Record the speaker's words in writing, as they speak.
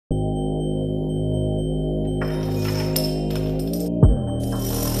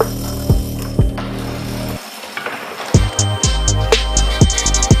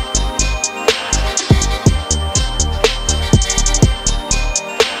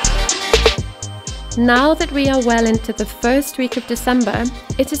Now that we are well into the first week of December,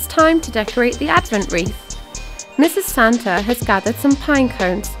 it is time to decorate the Advent wreath. Mrs. Santa has gathered some pine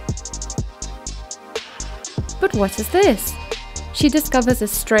cones. But what is this? She discovers a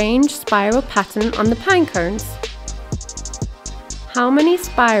strange spiral pattern on the pine cones. How many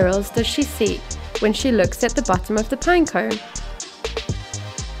spirals does she see when she looks at the bottom of the pine cone?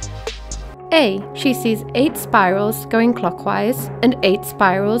 A. She sees 8 spirals going clockwise and 8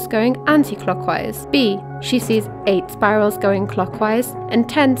 spirals going anti-clockwise. B. She sees 8 spirals going clockwise and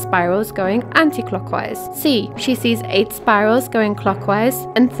 10 spirals going anti-clockwise. C. She sees 8 spirals going clockwise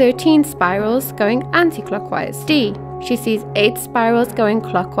and 13 spirals going anti-clockwise. D. She sees 8 spirals going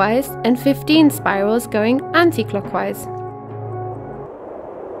clockwise and 15 spirals going anti-clockwise.